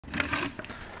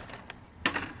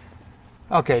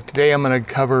Okay, today I'm going to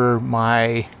cover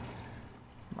I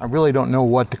really don't know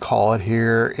what to call it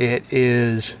here. It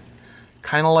is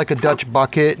kind of like a Dutch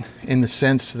bucket in the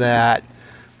sense that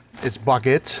it's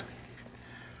buckets.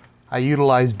 I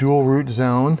utilize dual root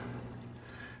zone.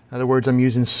 In other words, I'm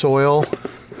using soil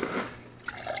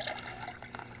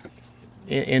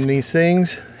in these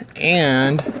things,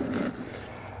 and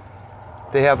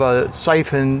they have a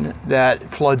siphon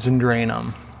that floods and drain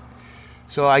them.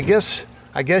 So I guess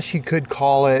you could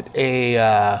call it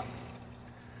a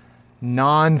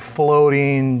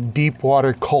non-floating deep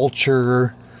water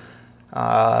culture,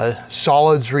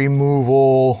 solids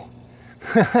removal,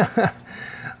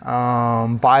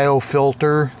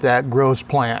 biofilter that grows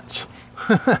plants.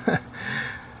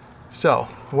 So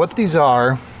what these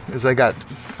are is I got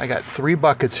 3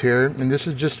 buckets here, and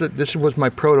this was my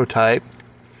prototype.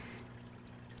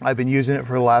 I've been using it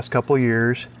for the last couple of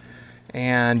years,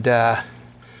 and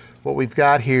what we've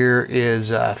got here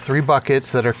is 3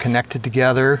 buckets that are connected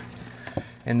together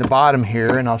in the bottom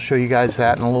here, and I'll show you guys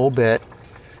that in a little bit,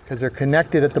 because they're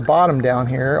connected at the bottom down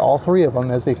here, all 3 of them.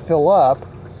 As they fill up,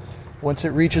 once it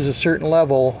reaches a certain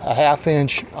level, a half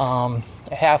inch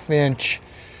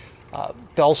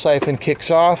bell siphon kicks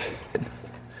off.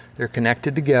 They're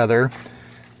connected together.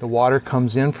 The water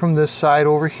comes in from this side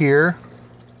over here,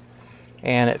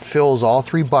 and it fills all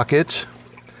 3 buckets.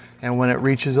 And when it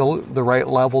reaches the right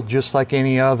level, just like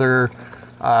any other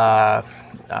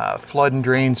flood and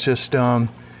drain system,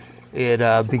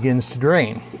 it begins to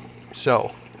drain.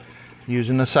 So,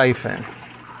 using the siphon.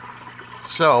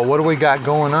 So, what do we got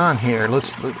going on here?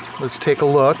 Let's take a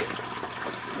look.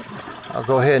 I'll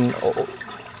go ahead and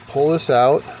pull this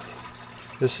out.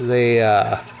 This is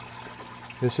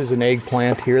an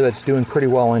eggplant here that's doing pretty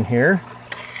well in here.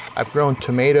 I've grown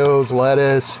tomatoes,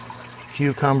 lettuce,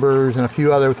 cucumbers, and a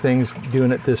few other things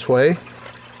doing it this way.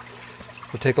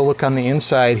 We'll take a look on the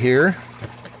inside here.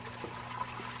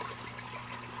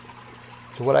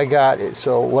 So what I got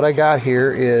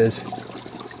here is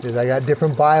I got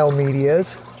different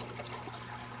biomedias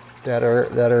that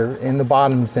are in the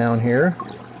bottoms down here.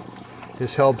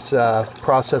 This helps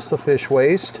process the fish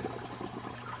waste.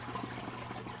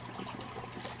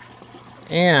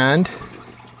 And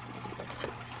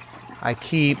I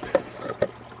keep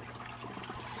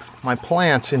my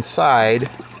plants inside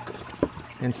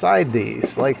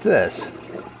these, like this.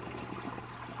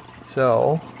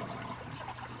 So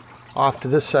off to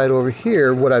this side over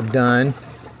here, what I've done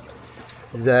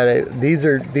is that these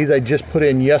I just put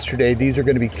in yesterday. These are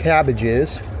going to be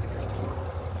cabbages.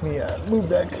 Let me move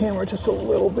that camera just a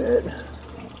little bit.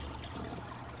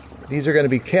 These are going to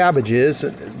be cabbages,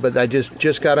 but I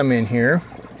just got them in here.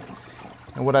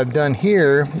 And what I've done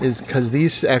here is, because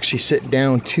these actually sit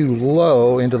down too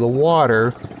low into the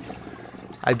water,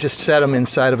 I've just set them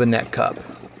inside of a net cup.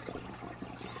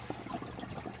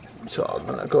 So I'm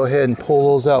going to go ahead and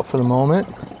pull those out for the moment.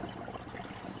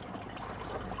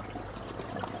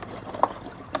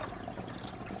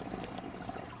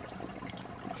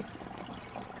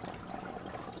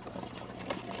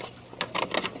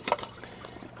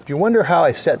 If you wonder how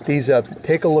I set these up,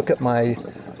 take a look at my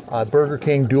Burger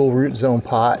King dual root zone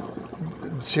pot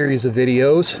series of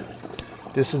videos.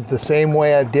 This is the same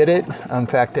way I did it. In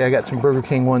fact, I got some Burger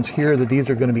King ones here that these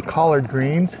are going to be collard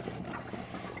greens.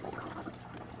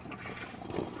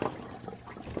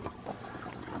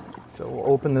 So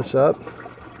we'll open this up.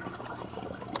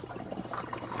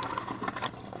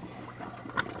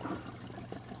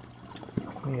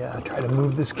 Yeah, try to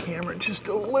move this camera just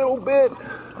a little bit.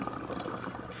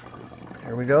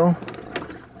 There we go.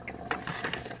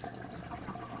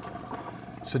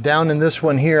 So down in this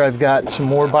one here, I've got some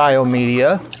more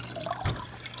biomedia.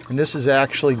 And this is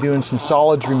actually doing some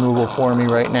solids removal for me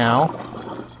right now.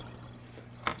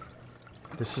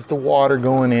 This is the water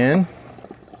going in.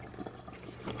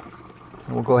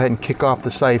 And we'll go ahead and kick off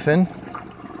the siphon.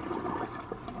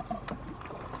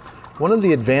 One of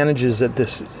the advantages that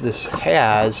this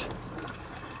has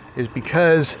is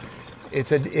because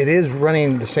it is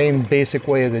running the same basic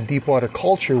way as a deep water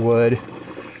culture would,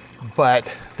 but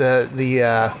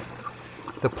the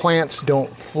plants don't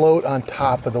float on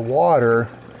top of the water.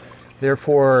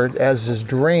 Therefore, as this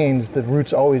drains, the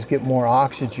roots always get more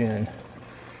oxygen.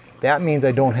 That means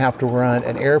I don't have to run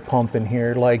an air pump in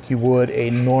here like you would a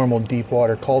normal deep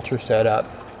water culture setup.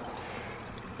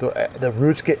 The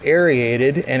roots get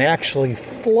aerated and actually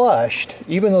flushed.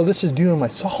 Even though this is doing my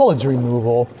solids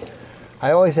removal,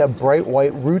 I always have bright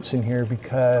white roots in here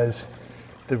because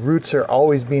the roots are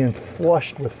always being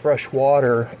flushed with fresh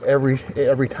water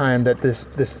every time that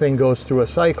this thing goes through a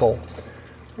cycle.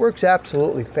 Works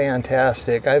absolutely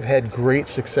fantastic. I've had great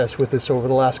success with this over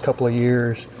the last couple of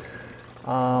years.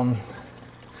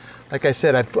 Like I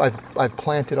said, I've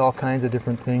planted all kinds of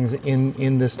different things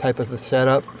in this type of a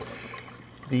setup.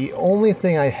 The only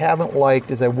thing I haven't liked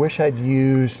is I wish I'd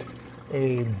used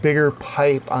a bigger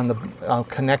pipe on the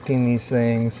connecting these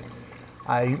things.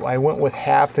 I went with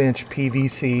 1/2-inch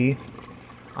PVC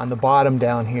on the bottom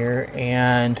down here,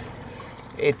 and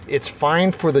it's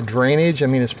fine for the drainage. I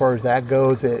mean, as far as that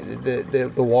goes,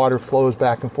 the water flows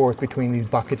back and forth between these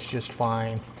buckets just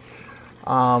fine.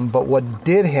 But what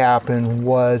did happen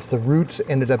was the roots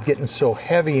ended up getting so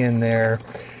heavy in there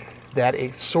that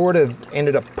it sort of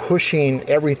ended up pushing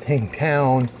everything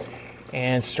down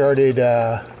and started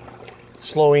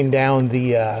slowing down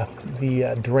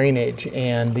the drainage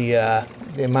and the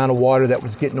amount of water that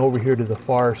was getting over here to the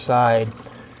far side.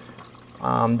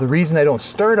 The reason I don't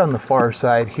start on the far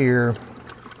side here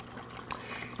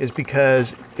is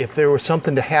because if there was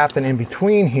something to happen in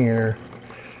between here,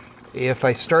 if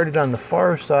I started on the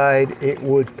far side, it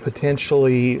would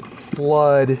potentially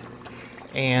flood,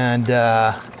 and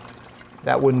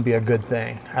that wouldn't be a good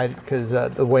thing. Because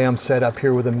the way I'm set up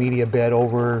here with a media bed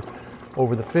over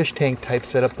the fish tank type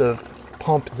setup, the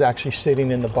pump is actually sitting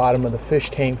in the bottom of the fish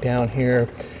tank down here.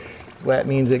 That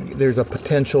means that there's a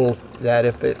potential that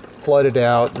if it flooded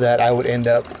out, that I would end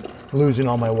up losing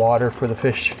all my water for the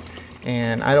fish,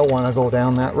 and I don't want to go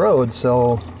down that road.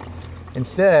 So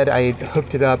instead, I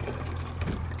hooked it up.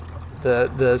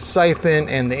 The siphon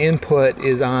and the input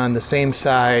is on the same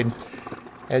side.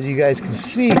 As you guys can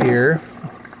see here,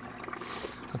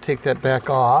 I'll take that back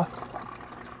off.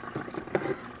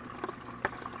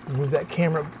 Move that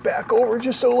camera back over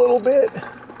just a little bit.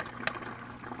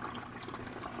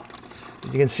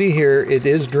 As you can see here, it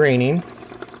is draining,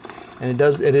 and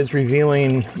it is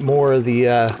revealing more of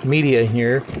the media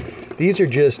here. These are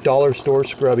just dollar store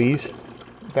scrubbies,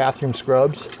 bathroom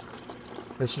scrubs.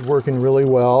 This is working really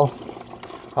well.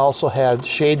 I also had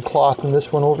shade cloth in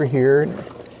this one over here,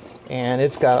 and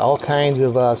it's got all kinds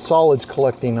of solids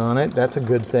collecting on it. That's a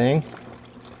good thing.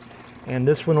 And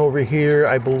this one over here,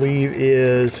 I believe,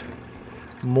 is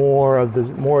more of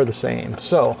the same.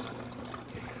 So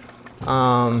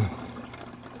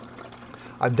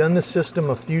I've done this system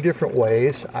a few different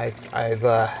ways. I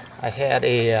had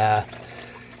a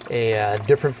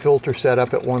different filter set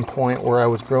up at one point where I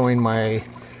was growing my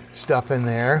stuff in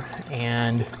there,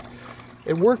 and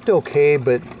it worked okay,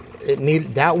 but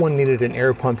that one needed an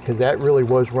air pump because that really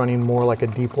was running more like a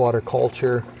deep water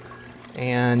culture.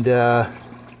 And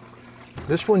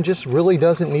this one just really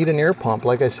doesn't need an air pump,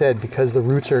 like I said, because the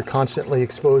roots are constantly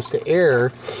exposed to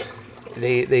air.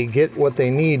 They get what they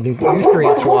need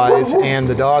nutrients wise, and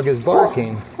the dog is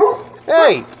barking.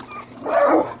 Hey!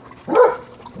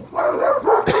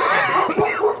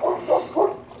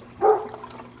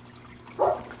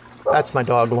 That's my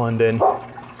dog London.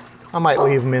 I might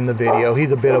leave him in the video.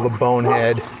 He's a bit of a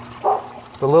bonehead.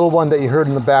 The little one that you heard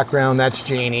in the background, that's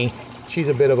Janie. She's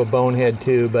a bit of a bonehead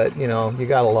too, but you know, you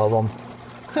gotta love them.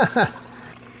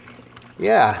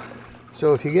 Yeah,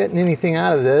 so if you're getting anything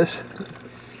out of this,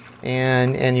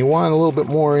 and you want a little bit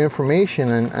more information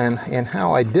and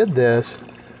how I did this,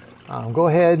 go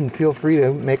ahead and feel free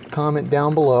to make a comment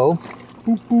down below.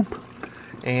 Boop, boop.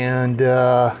 And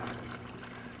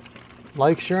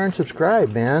like, share, and subscribe,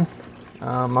 man.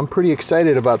 I'm pretty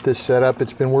excited about this setup.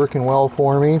 It's been working well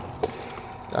for me.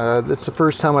 That's the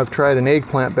first time I've tried an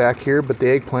eggplant back here, but the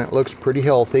eggplant looks pretty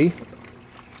healthy.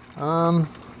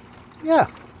 Yeah,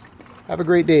 have a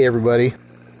great day, everybody.